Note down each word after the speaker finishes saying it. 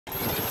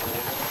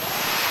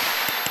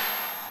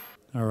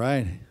All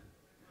right.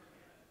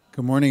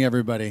 Good morning,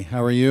 everybody.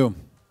 How are you?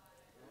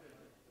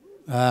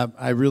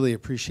 I really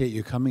appreciate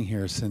you coming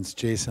here since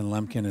Jason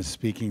Lemkin is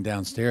speaking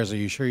downstairs. Are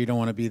you sure you don't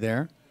want to be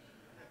there?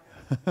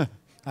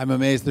 I'm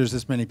amazed there's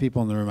this many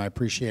people in the room. I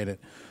appreciate it.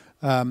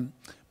 I'm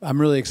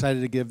really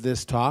excited to give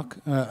this talk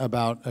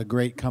about a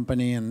great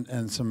company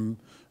and some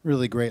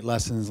really great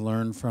lessons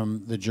learned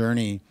from the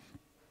journey.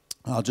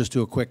 I'll just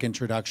do a quick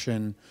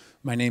introduction.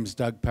 My name's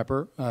Doug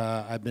Pepper.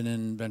 I've been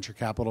in venture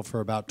capital for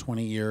about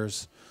 20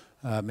 years.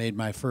 Made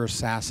my first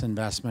SaaS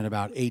investment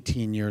about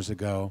 18 years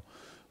ago,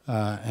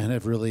 and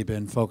have really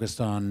been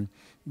focused on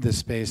this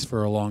space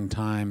for a long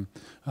time.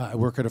 I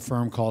work at a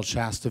firm called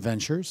Shasta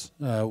Ventures.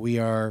 We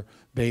are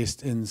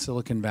based in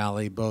Silicon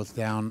Valley, both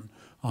down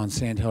on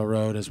Sand Hill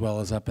Road as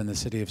well as up in the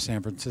city of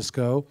San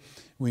Francisco.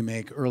 We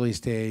make early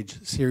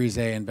stage Series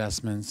A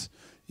investments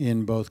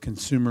in both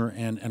consumer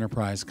and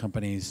enterprise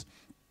companies.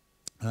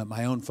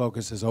 My own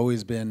focus has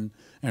always been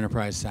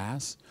enterprise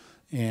SaaS,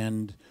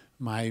 and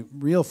my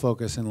real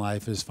focus in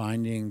life is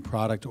finding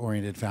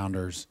product-oriented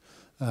founders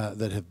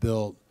that have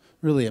built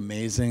really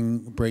amazing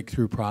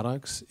breakthrough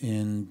products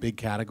in big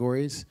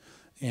categories.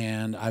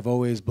 And I've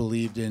always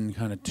believed in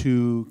kind of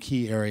two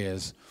key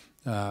areas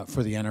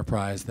for the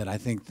enterprise that I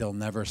think they'll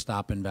never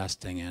stop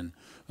investing in.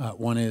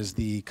 One is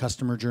the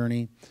customer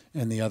journey,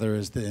 and the other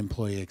is the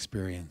employee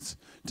experience.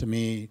 To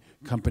me,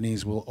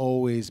 companies will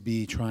always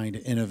be trying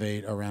to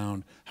innovate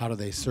around how do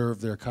they serve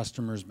their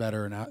customers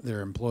better and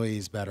their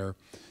employees better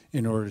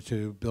in order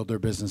to build their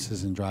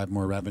businesses and drive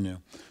more revenue.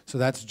 So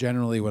that's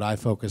generally what I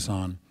focus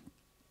on.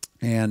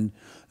 And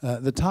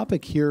the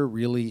topic here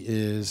really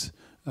is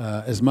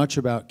as much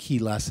about key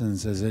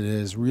lessons as it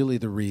is really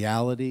the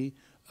reality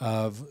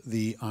of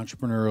the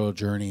entrepreneurial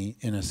journey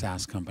in a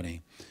SaaS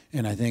company.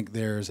 And I think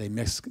there's a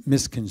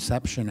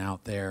misconception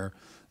out there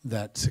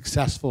that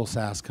successful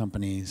SaaS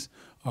companies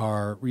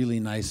are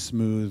really nice,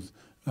 smooth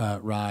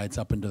rides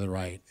up and to the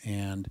right.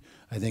 And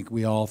I think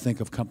we all think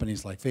of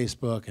companies like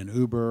Facebook and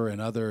Uber and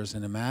others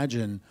and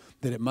imagine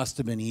that it must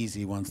have been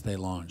easy once they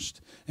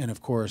launched. And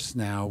of course,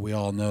 now we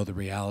all know the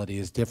reality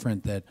is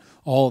different, that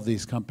all of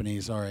these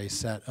companies are a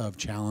set of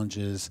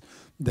challenges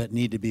that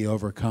need to be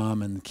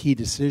overcome and key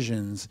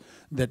decisions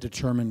that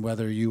determine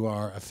whether you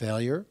are a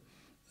failure,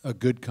 a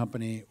good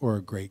company, or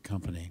a great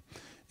company.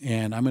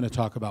 And I'm going to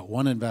talk about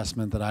one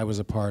investment that I was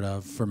a part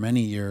of for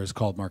many years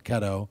called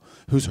Marketo.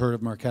 Who's heard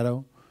of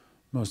Marketo?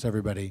 Most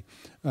everybody.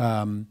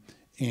 And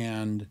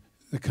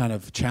the kind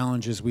of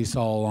challenges we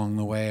saw along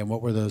the way and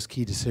what were those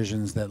key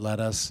decisions that led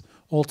us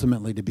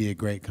ultimately to be a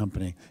great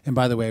company. And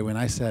by the way, when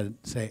I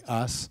say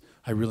us,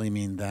 I really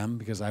mean them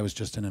because I was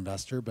just an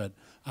investor, but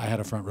I had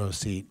a front row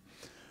seat.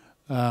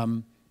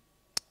 So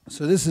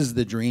this is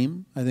the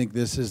dream. I think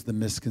this is the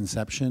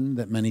misconception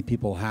that many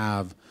people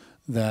have,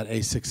 that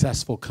a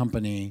successful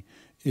company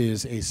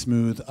is a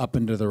smooth up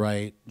and to the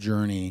right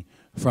journey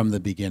from the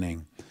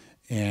beginning.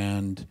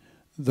 And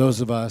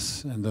those of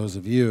us and those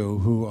of you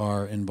who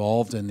are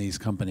involved in these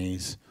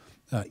companies,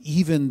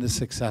 even the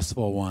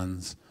successful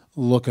ones,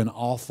 look an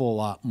awful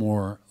lot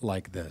more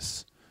like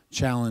this.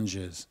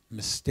 Challenges,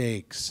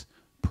 mistakes,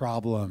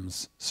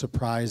 problems,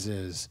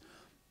 surprises,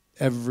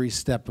 every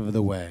step of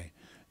the way.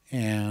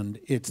 And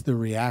it's the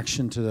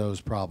reaction to those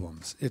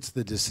problems. It's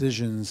the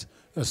decisions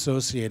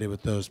associated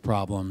with those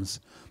problems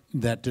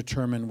that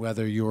determine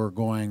whether you're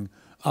going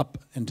up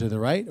and to the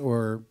right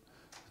or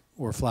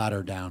flat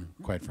or down,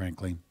 quite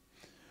frankly.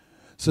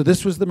 So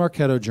this was the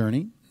Marketo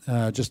journey,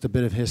 just a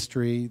bit of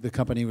history. The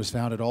company was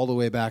founded all the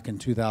way back in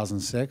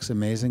 2006,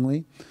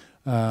 amazingly.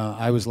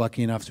 I was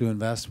lucky enough to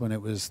invest when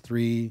it was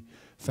 3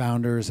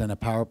 founders and a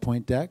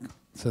PowerPoint deck,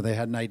 so they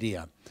had an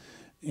idea.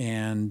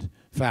 And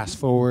fast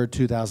forward,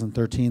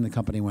 2013, the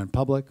company went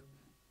public.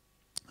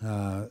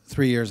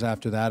 3 years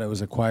after that, it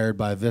was acquired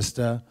by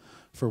Vista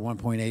for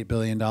 $1.8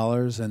 billion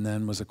and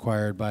then was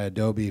acquired by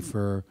Adobe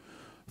for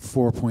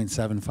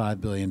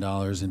 $4.75 billion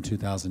in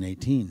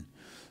 2018.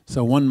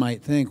 So one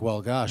might think,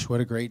 well, gosh, what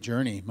a great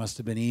journey. Must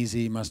have been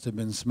easy, must have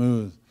been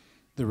smooth.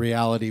 The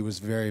reality was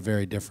very,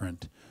 very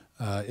different.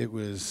 It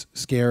was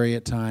scary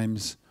at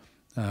times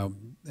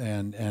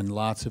and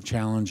lots of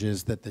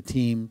challenges that the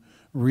team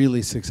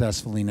really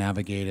successfully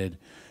navigated.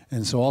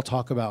 And so I'll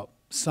talk about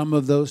some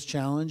of those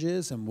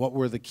challenges and what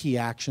were the key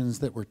actions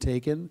that were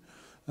taken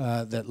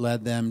that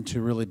led them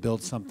to really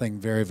build something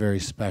very, very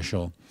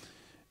special.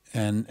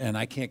 And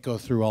I can't go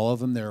through all of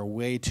them. There are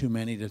way too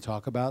many to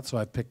talk about, so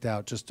I've picked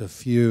out just a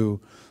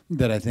few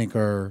that I think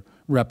are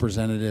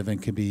representative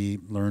and can be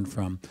learned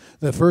from.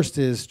 The first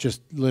is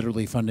just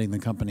literally funding the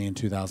company in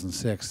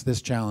 2006.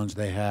 This challenge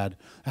they had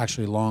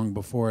actually long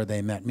before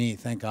they met me.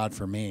 Thank God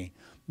for me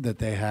that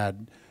they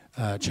had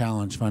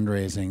challenge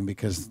fundraising,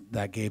 because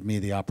that gave me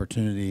the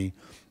opportunity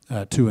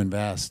to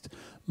invest.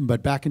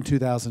 But back in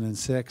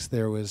 2006,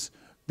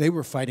 they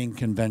were fighting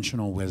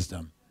conventional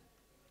wisdom.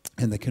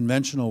 And the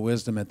conventional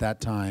wisdom at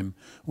that time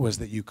was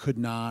that you could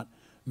not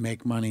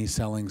make money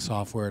selling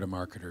software to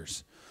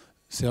marketers.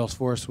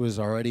 Salesforce was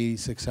already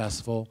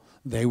successful.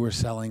 They were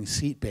selling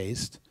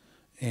seat-based.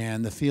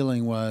 And the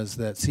feeling was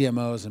that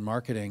CMOs and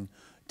marketing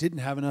didn't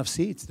have enough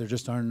seats. There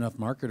just aren't enough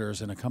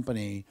marketers in a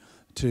company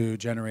to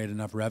generate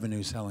enough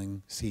revenue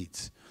selling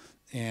seats.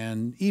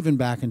 And even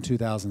back in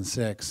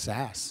 2006,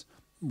 SaaS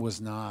was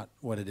not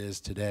what it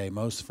is today.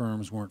 Most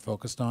firms weren't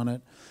focused on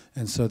it.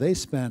 And so they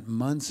spent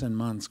months and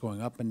months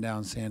going up and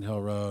down Sand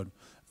Hill Road,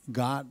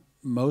 got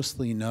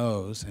mostly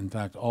no's, in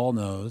fact, all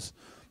no's,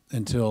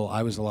 until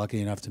I was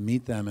lucky enough to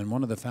meet them. And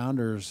one of the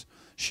founders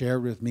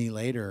shared with me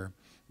later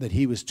that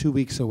he was 2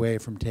 weeks away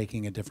from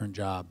taking a different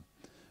job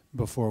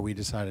before we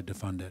decided to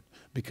fund it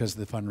because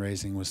the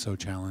fundraising was so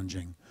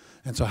challenging.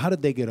 And so how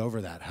did they get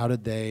over that? How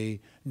did they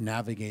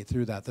navigate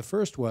through that? The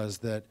first was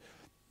that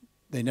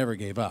they never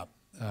gave up.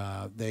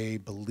 They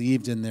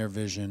believed in their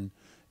vision,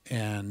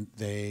 and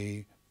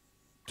they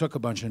took a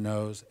bunch of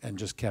no's and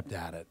just kept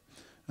at it.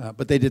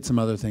 But they did some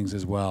other things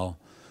as well.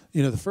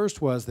 You know, the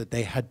first was that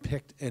they had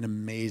picked an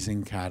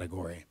amazing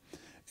category.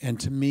 And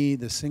to me,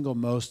 the single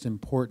most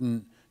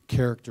important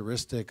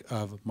characteristic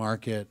of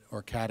market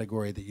or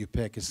category that you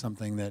pick is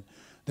something that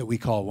we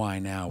call why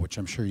now, which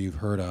I'm sure you've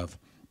heard of,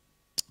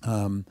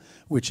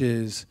 which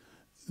is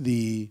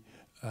the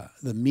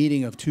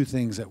meeting of two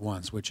things at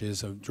once, which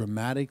is a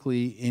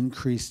dramatically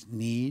increased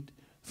need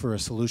for a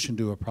solution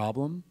to a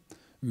problem,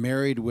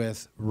 married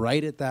with,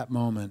 right at that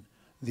moment,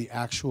 the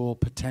actual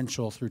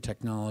potential through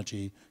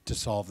technology to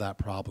solve that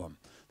problem.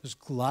 There's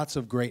lots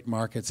of great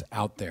markets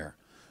out there,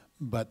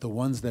 but the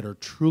ones that are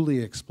truly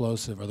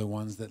explosive are the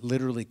ones that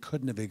literally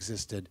couldn't have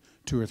existed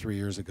 2 or 3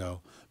 years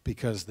ago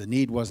because the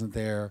need wasn't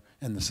there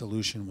and the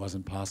solution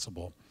wasn't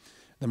possible.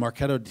 The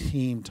Marketo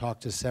team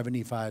talked to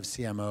 75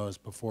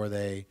 CMOs before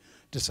they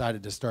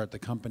decided to start the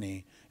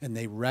company, and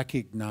they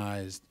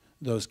recognized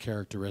those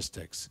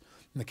characteristics.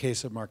 In the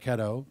case of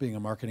Marketo, being a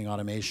marketing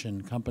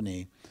automation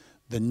company,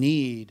 the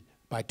need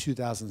by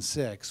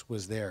 2006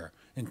 was there.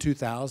 In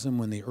 2000,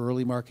 when the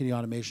early marketing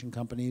automation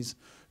companies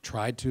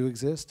tried to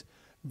exist,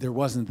 there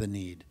wasn't the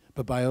need.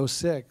 But by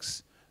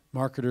 2006,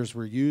 marketers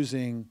were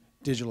using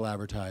digital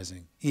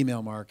advertising,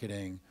 email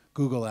marketing,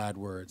 Google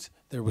AdWords.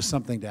 There was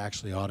something to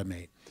actually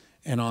automate.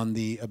 And on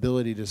the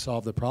ability to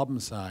solve the problem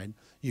side,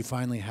 you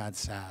finally had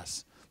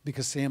SaaS.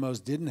 Because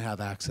CMOs didn't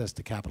have access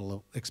to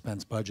capital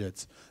expense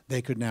budgets,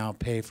 they could now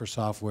pay for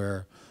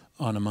software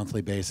on a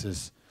monthly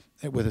basis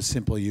with a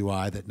simple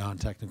UI that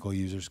non-technical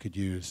users could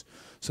use.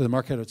 So the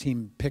Marketo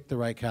team picked the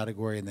right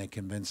category, and they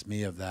convinced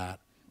me of that.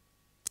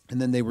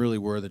 And then they really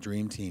were the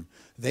dream team.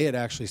 They had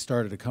actually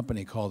started a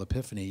company called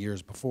Epiphany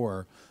years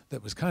before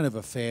that was kind of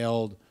a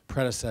failed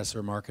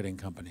predecessor marketing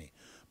company.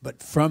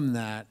 But from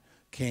that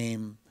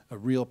came a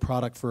real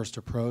product-first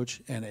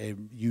approach and a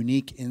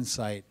unique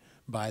insight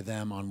by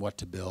them on what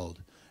to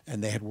build.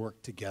 And they had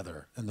worked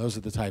together. And those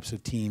are the types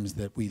of teams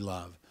that we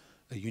love.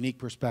 A unique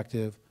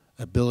perspective,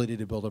 ability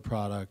to build a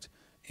product,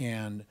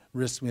 and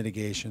risk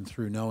mitigation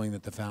through knowing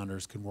that the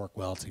founders can work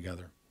well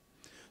together.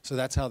 So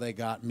that's how they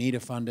got me to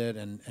fund it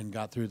and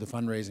got through the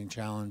fundraising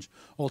challenge.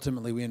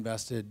 Ultimately, we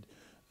invested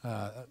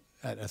at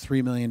a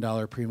 $3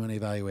 million pre-money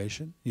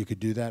valuation. You could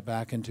do that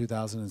back in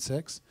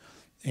 2006.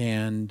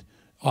 And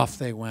off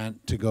they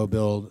went to go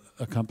build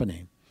a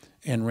company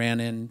and ran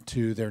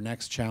into their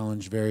next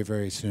challenge very,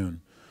 very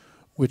soon,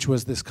 which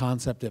was this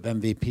concept of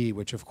MVP,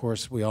 which, of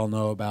course, we all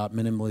know about,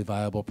 minimally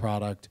viable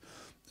product.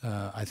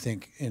 I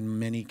think in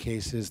many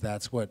cases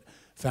that's what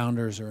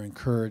founders are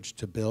encouraged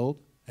to build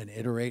and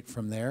iterate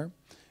from there.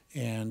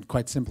 And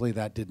quite simply,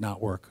 that did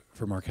not work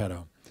for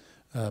Marketo.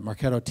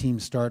 Marketo team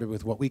started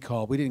with what we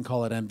didn't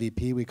call it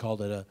MVP, we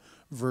called it a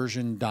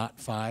version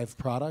 .5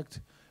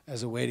 product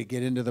as a way to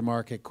get into the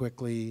market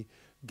quickly,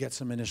 get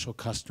some initial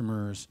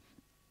customers.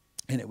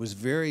 And it was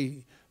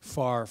very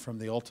far from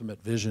the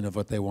ultimate vision of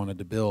what they wanted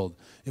to build.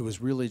 It was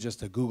really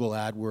just a Google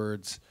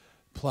AdWords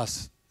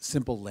plus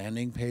simple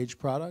landing page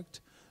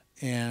product.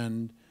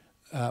 And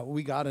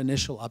we got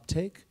initial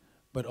uptake,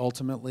 but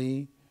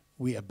ultimately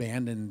we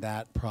abandoned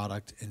that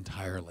product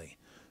entirely.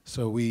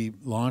 So we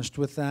launched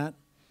with that,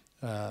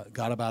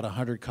 got about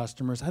 100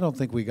 customers. I don't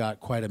think we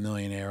got quite $1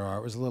 million ARR.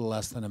 It was a little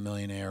less than $1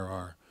 million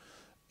ARR.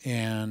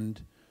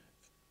 And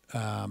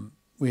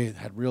we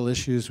had real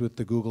issues with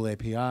the Google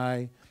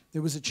API. It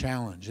was a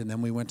challenge. And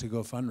then we went to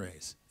go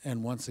fundraise.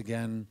 And once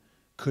again,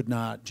 could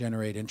not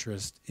generate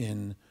interest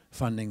in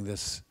funding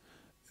this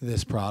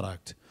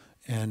product.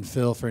 And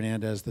Phil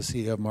Fernandez, the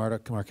CEO of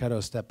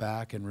Marketo, stepped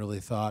back and really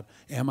thought,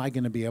 am I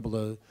going to be able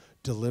to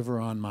deliver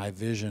on my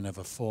vision of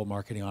a full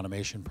marketing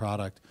automation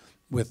product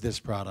with this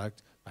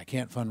product? I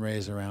can't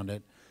fundraise around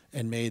it,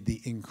 and made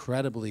the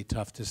incredibly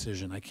tough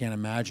decision. I can't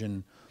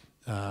imagine,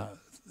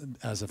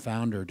 as a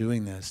founder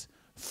doing this,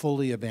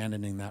 fully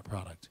abandoning that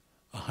product.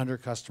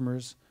 100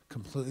 customers,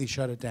 completely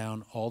shut it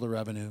down, all the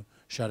revenue,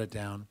 shut it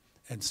down,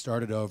 and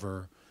started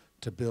over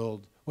to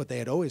build what they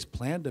had always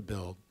planned to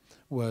build,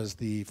 was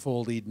the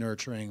full lead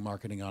nurturing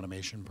marketing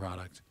automation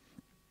product.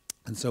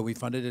 And so we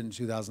funded it in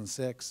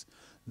 2006.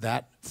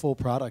 That full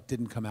product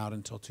didn't come out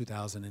until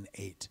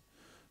 2008.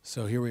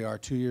 So here we are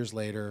 2 years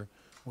later.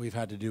 We've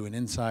had to do an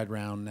inside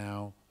round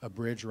now, a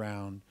bridge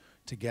round,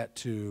 to get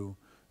to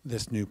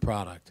this new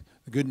product.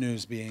 The good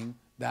news being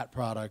that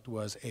product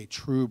was a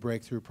true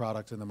breakthrough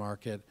product in the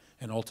market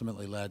and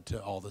ultimately led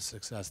to all the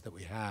success that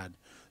we had.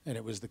 And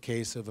it was the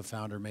case of a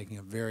founder making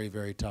a very,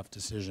 very tough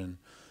decision,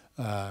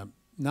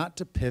 not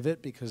to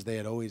pivot because they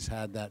had always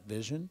had that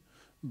vision,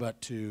 but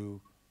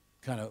to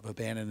kind of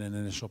abandon an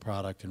initial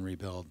product and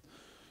rebuild.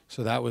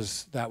 So that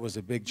was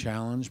a big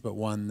challenge, but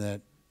one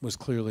that was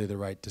clearly the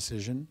right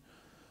decision.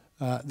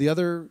 The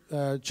other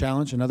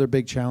challenge, another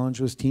big challenge,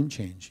 was team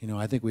change. You know,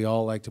 I think we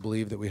all like to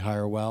believe that we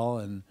hire well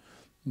and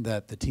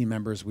that the team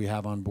members we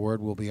have on board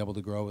will be able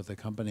to grow with the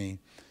company.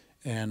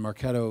 And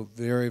Marketo,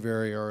 very,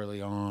 very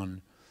early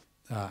on,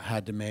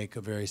 had to make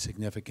a very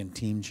significant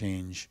team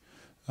change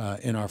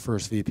in our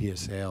first VP of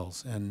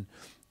sales. And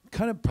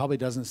kind of probably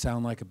doesn't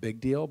sound like a big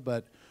deal,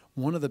 but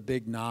one of the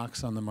big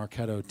knocks on the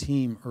Marketo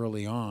team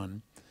early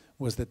on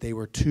was that they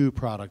were too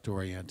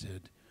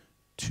product-oriented,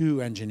 too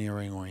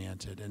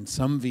engineering-oriented. And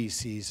some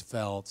VCs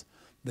felt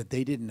that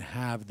they didn't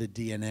have the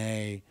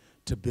DNA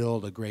to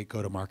build a great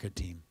go-to-market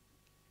team.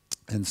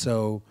 And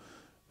so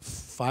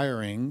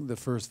firing the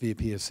first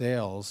VP of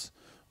sales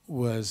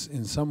was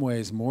in some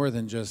ways more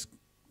than just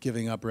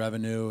giving up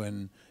revenue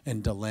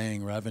and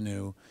delaying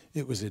revenue.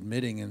 It was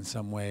admitting in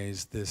some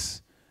ways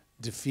this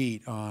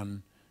defeat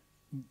on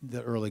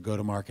the early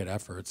go-to-market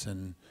efforts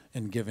and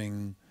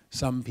giving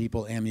some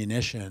people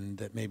ammunition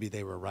that maybe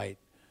they were right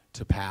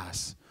to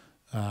pass.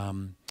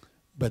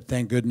 But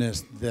thank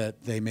goodness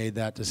that they made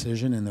that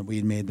decision and that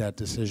we made that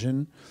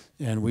decision.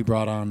 And we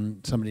brought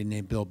on somebody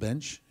named Bill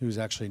Binch, who's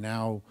actually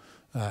now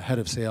head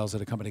of sales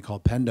at a company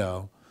called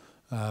Pendo.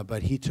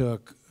 But he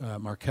took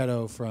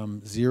Marketo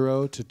from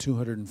 0 to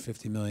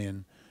 250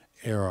 million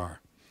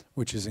ARR,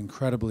 which is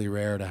incredibly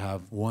rare to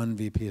have one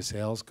VP of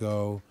sales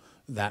go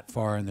that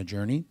far in the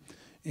journey.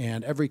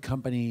 And every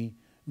company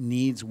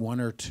needs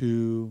one or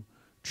two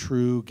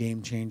true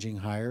game-changing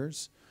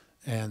hires.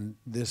 And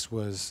this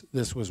was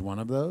one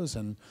of those.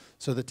 And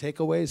so the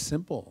takeaway is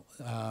simple.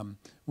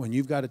 When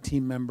you've got a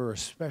team member,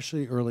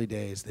 especially early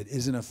days, that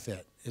isn't a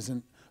fit,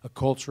 isn't a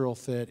cultural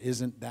fit,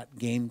 isn't that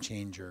game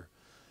changer,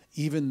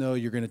 even though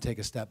you're going to take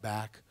a step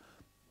back,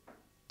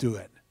 do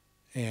it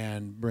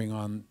and bring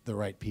on the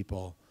right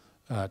people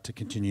to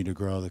continue to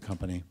grow the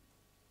company.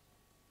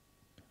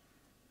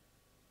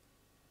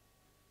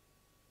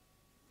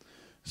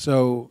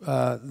 So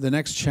the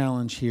next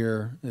challenge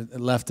here,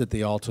 left at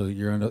the altar,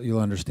 you'll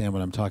understand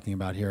what I'm talking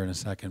about here in a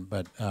second,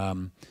 but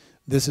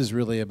this is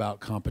really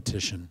about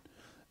competition.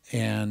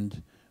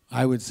 And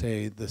I would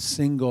say the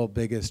single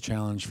biggest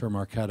challenge for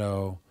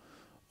Marketo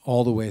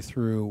all the way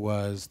through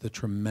was the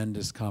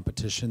tremendous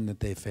competition that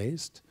they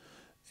faced.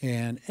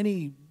 And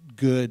any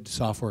good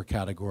software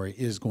category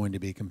is going to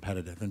be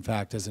competitive. In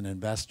fact, as an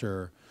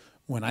investor,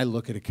 when I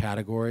look at a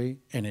category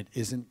and it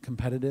isn't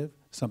competitive,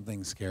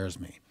 something scares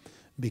me.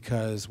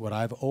 Because what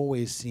I've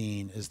always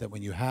seen is that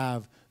when you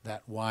have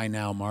that why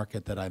now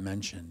market that I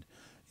mentioned,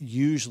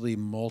 usually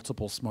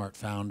multiple smart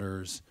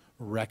founders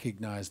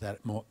recognize that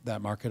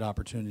market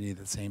opportunity at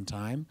the same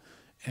time.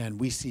 And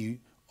we see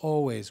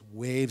always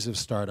waves of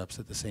startups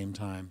at the same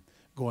time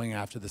going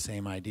after the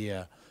same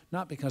idea,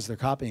 not because they're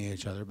copying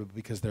each other, but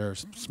because they're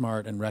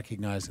smart and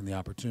recognizing the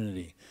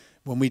opportunity.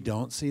 When we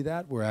don't see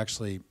that, we're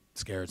actually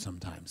scared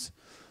sometimes.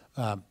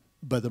 But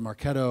the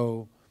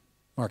Marketo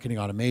marketing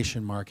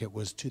automation market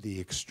was to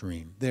the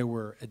extreme. There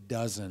were a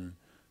dozen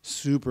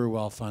super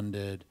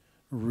well-funded,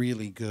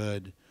 really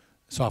good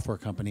software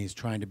companies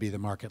trying to be the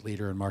market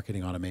leader in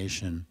marketing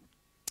automation.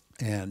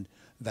 And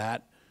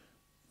that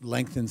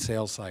lengthened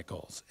sales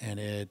cycles, and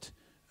it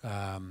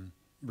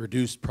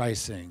reduced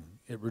pricing,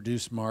 it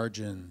reduced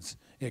margins,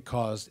 it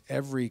caused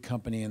every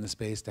company in the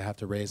space to have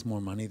to raise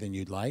more money than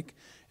you'd like,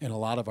 and a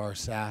lot of our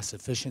SaaS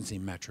efficiency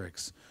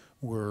metrics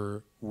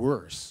were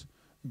worse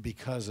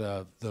because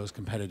of those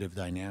competitive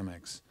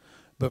dynamics.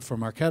 But for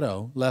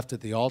Marketo, left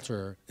at the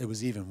altar, it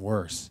was even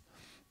worse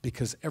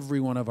because every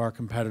one of our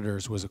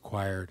competitors was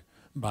acquired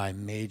by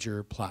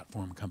major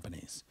platform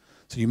companies.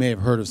 So you may have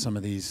heard of some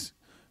of these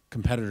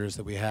competitors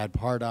that we had.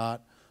 Pardot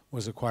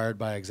was acquired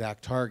by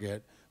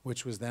ExactTarget,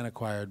 which was then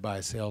acquired by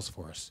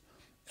Salesforce.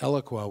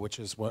 Eloqua, which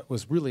is what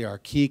was really our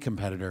key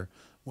competitor,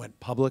 went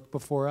public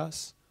before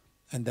us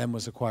and then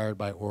was acquired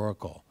by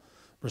Oracle.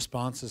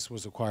 Responsys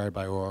was acquired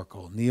by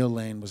Oracle.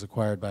 Neolane was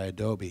acquired by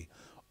Adobe.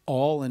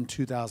 All in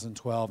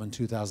 2012 and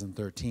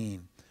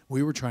 2013.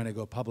 We were trying to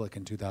go public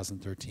in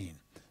 2013.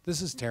 This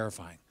is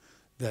terrifying,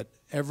 that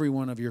every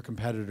one of your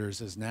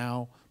competitors is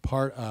now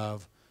part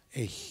of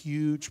a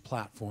huge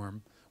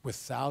platform with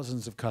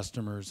thousands of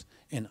customers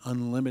and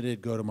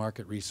unlimited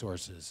go-to-market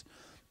resources.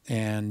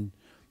 And,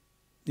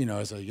 you know,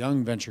 as a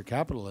young venture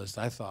capitalist,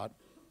 I thought,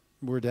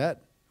 we're dead.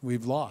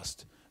 We've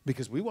lost,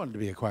 because we wanted to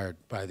be acquired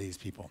by these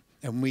people.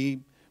 And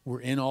we were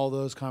in all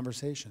those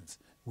conversations.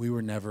 We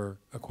were never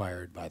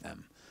acquired by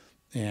them.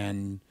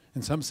 And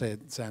in some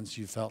sense,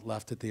 you felt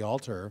left at the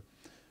altar.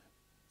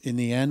 In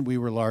the end, we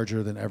were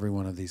larger than every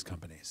one of these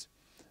companies.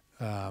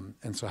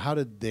 And so how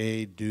did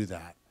they do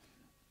that?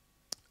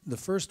 The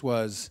first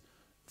was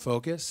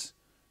focus.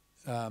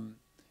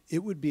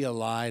 It would be a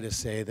lie to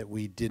say that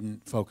we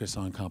didn't focus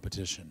on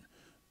competition.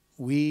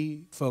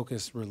 we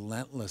focused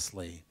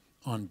relentlessly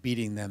on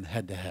beating them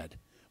head-to-head.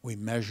 We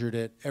measured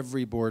it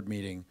every board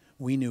meeting.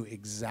 We knew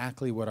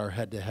exactly what our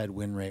head-to-head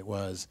win rate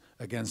was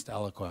against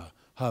Eloqua,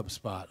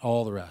 HubSpot,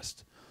 all the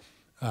rest.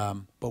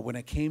 But when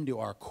it came to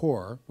our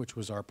core, which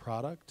was our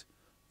product,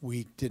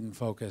 we didn't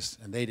focus,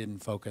 and they didn't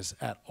focus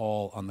at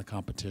all on the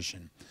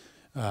competition.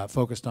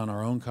 Focused on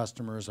our own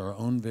customers, our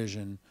own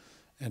vision.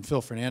 And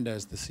Phil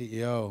Fernandez, the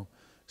CEO,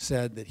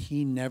 said that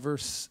he never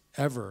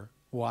ever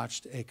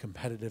watched a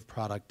competitive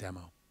product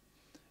demo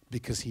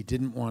because he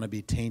didn't want to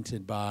be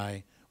tainted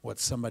by what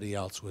somebody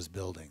else was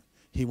building.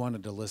 He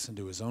wanted to listen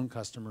to his own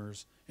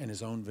customers and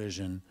his own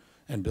vision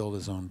and build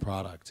his own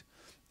product.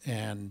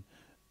 And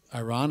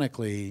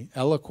ironically,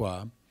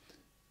 Eloqua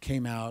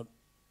came out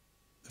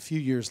a few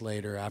years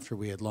later after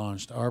we had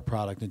launched our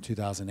product in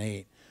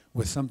 2008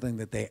 with something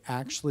that they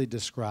actually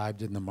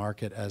described in the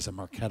market as a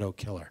Marketo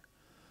killer.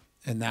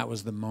 And that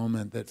was the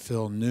moment that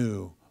Phil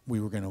knew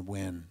we were going to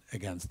win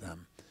against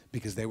them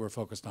because they were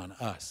focused on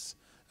us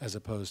as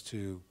opposed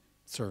to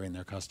serving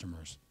their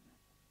customers.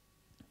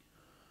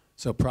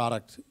 So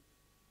product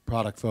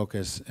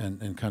focus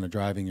and kind of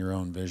driving your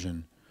own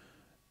vision.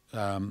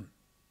 I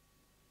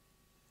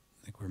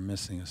think we're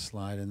missing a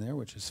slide in there,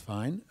 which is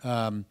fine.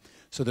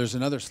 So there's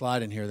another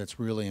slide in here that's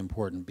really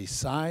important.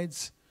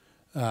 Besides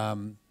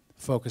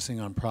focusing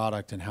on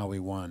product and how we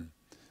won,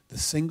 the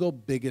single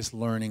biggest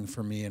learning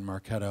for me in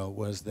Marketo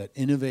was that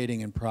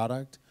innovating in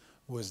product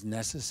was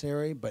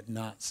necessary but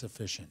not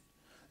sufficient.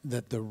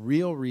 That the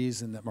real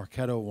reason that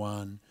Marketo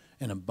won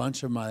and a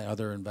bunch of my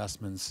other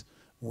investments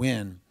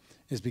win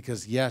is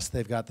because, yes,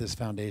 they've got this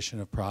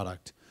foundation of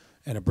product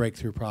and a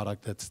breakthrough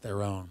product that's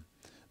their own,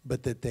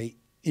 but that they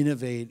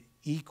innovate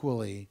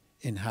equally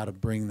in how to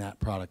bring that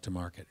product to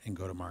market and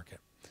go to market.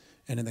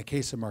 And in the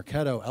case of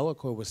Marketo,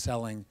 Eloqua was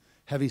selling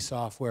heavy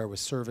software with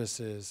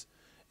services,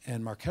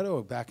 and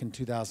Marketo back in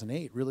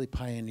 2008 really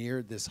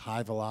pioneered this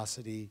high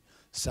velocity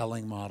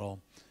selling model.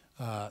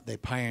 They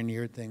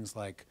pioneered things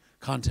like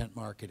content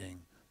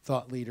marketing,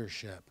 thought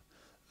leadership,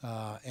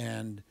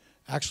 and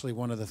actually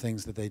one of the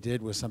things that they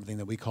did was something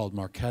that we called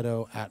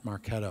Marketo at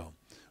Marketo,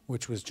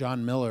 which was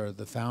John Miller,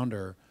 the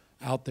founder,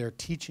 out there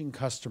teaching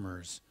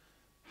customers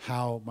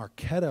how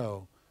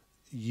Marketo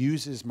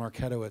uses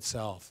Marketo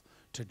itself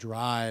to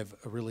drive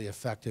a really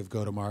effective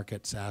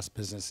go-to-market SaaS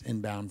business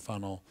inbound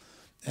funnel.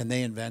 And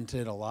they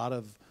invented a lot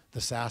of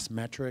the SaaS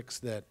metrics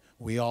that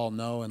we all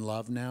know and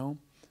love now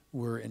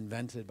were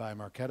invented by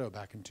Marketo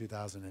back in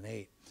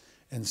 2008.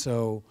 And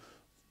so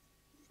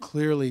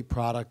clearly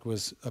product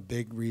was a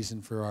big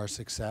reason for our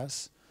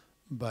success,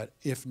 but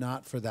if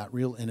not for that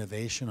real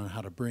innovation on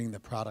how to bring the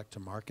product to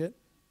market,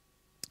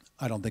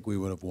 I don't think we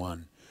would have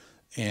won.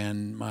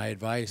 And my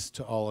advice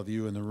to all of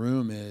you in the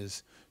room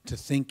is to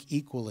think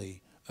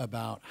equally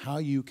about how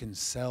you can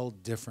sell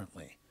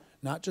differently,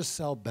 not just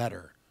sell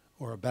better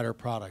or a better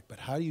product, but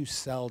how do you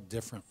sell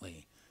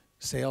differently,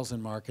 sales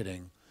and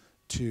marketing,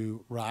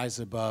 to rise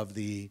above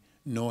the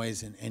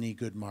noise in any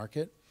good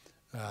market.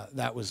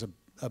 That was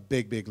a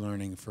big, big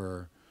learning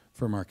for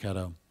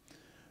Marketo.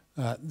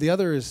 The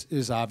other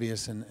is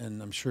obvious,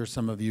 and I'm sure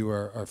some of you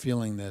are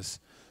feeling this.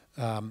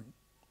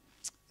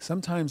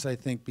 Sometimes I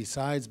think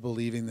besides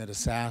believing that a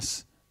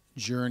SaaS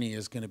journey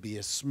is going to be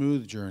a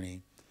smooth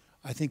journey,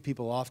 I think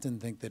people often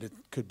think that it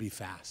could be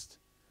fast.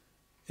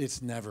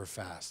 It's never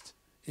fast.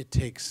 It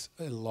takes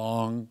a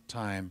long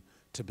time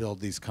to build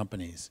these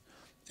companies.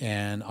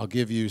 And I'll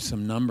give you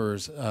some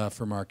numbers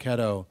for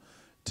Marketo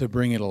to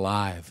bring it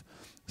alive.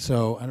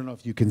 So I don't know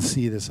if you can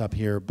see this up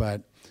here,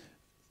 but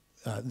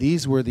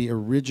these were the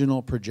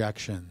original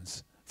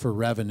projections for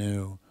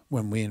revenue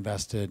when we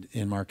invested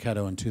in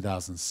Marketo in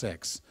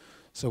 2006.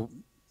 So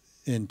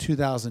in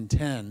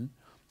 2010,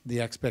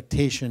 the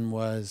expectation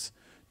was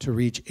to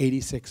reach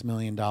 $86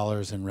 million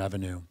in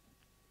revenue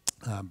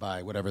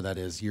by whatever that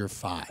is, year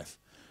 5.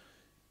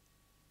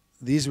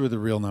 These were the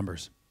real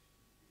numbers.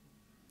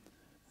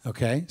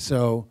 Okay,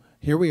 so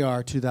here we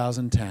are,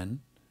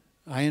 2010.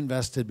 I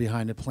invested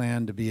behind a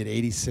plan to be at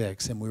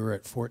 86, and we were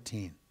at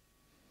 14.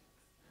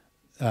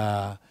 You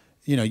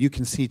know, you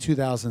can see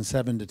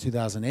 2007 to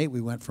 2008,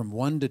 we went from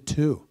 1 to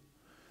 2.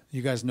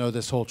 You guys know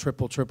this whole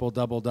triple, triple,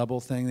 double, double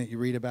thing that you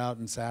read about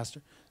in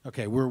SaaStr?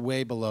 Okay, we're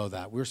way below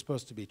that. We're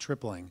supposed to be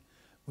tripling.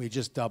 We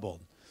just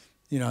doubled.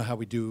 You know how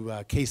we do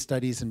case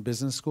studies in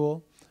business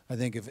school? I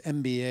think if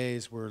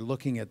MBAs were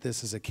looking at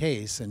this as a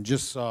case and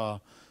just saw,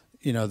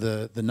 you know,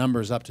 the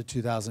numbers up to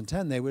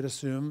 2010, they would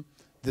assume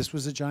this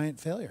was a giant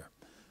failure.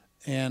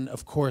 And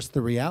of course,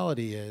 the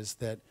reality is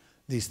that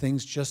these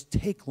things just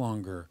take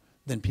longer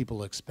than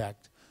people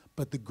expect.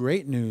 But the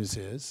great news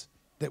is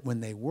that when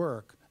they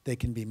work, they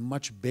can be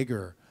much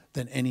bigger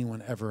than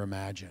anyone ever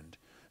imagined.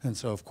 And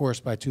so, of course,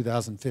 by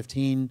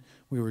 2015,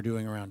 we were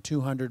doing around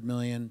 200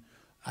 million.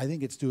 I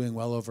think it's doing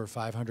well over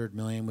 500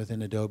 million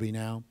within Adobe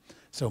now.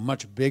 So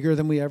much bigger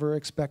than we ever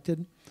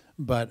expected,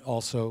 but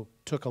also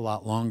took a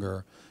lot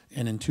longer.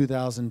 And in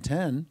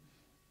 2010,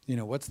 you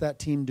know, what's that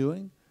team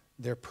doing?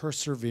 They're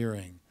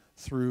persevering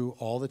through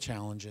all the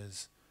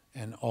challenges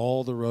and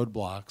all the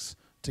roadblocks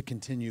to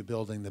continue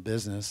building the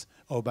business.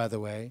 Oh, by the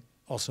way,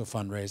 also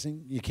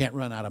fundraising. You can't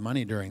run out of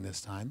money during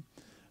this time.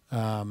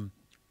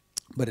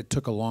 But it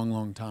took a long,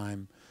 long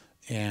time.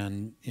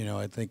 And, you know,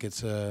 I think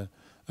it's a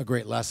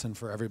great lesson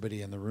for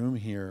everybody in the room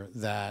here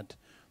that,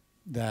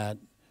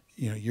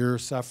 you know, you're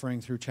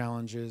suffering through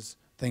challenges.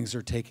 Things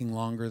are taking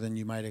longer than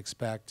you might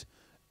expect.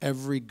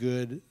 Every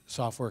good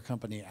software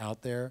company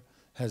out there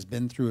has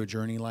been through a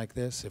journey like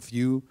this. If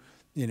you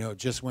know,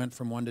 just went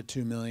from 1 to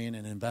 2 million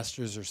and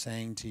investors are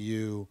saying to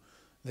you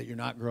that you're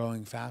not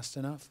growing fast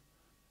enough,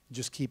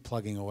 just keep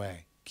plugging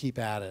away. Keep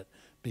at it,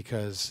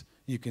 because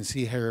you can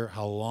see here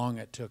how long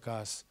it took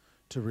us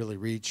to really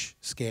reach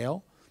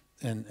scale.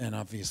 And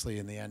obviously,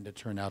 in the end, it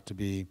turned out to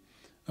be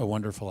a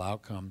wonderful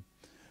outcome.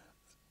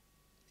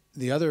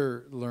 The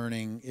other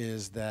learning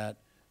is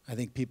that I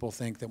think people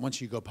think that once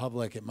you go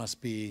public, it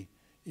must be,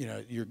 you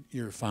know,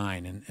 you're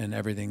fine and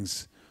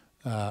everything's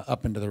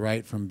up and to the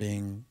right from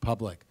being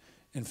public.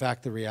 In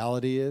fact, the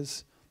reality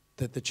is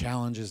that the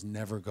challenges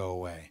never go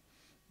away.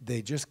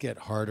 They just get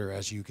harder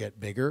as you get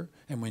bigger.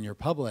 And when you're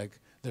public,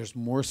 there's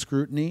more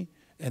scrutiny,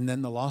 and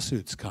then the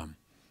lawsuits come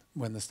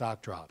when the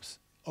stock drops,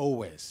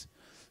 always.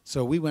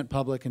 So we went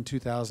public in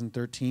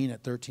 2013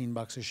 at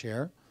 $13 a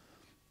share.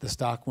 The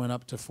stock went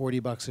up to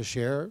 $40 a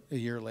share a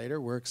year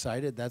later. We're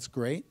excited. That's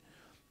great.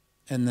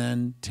 And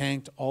then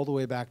tanked all the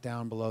way back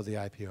down below the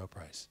IPO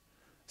price.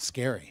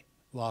 Scary.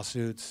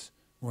 Lawsuits.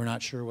 We're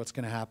not sure what's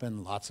going to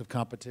happen. Lots of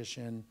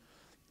competition.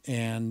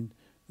 And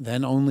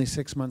then only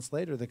 6 months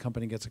later, the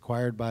company gets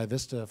acquired by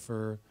Vista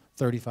for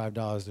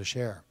 $35 a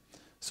share.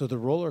 So the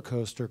roller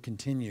coaster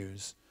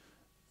continues,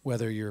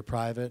 whether you're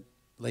private,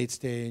 late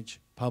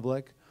stage,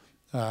 public.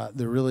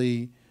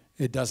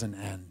 It doesn't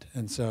end.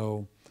 And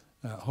so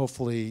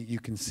hopefully you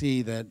can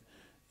see that,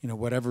 you know,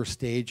 whatever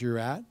stage you're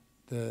at,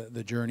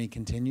 the journey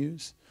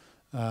continues,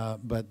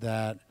 but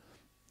that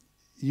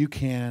you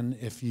can,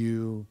 if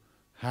you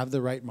have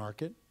the right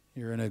market,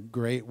 you're in a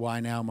great why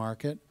now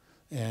market,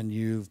 and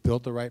you've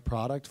built the right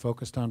product,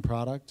 focused on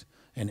product,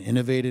 and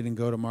innovated and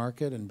go to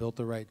market and built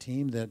the right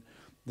team, that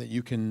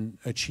you can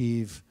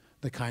achieve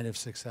the kind of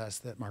success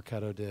that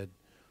Marketo did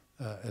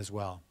as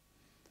well.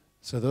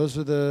 So those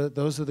are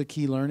the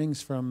key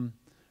learnings from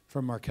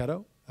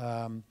Marketo.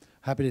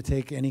 Happy to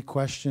take any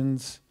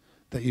questions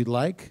that you'd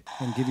like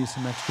and give you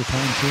some extra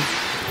time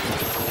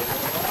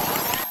too.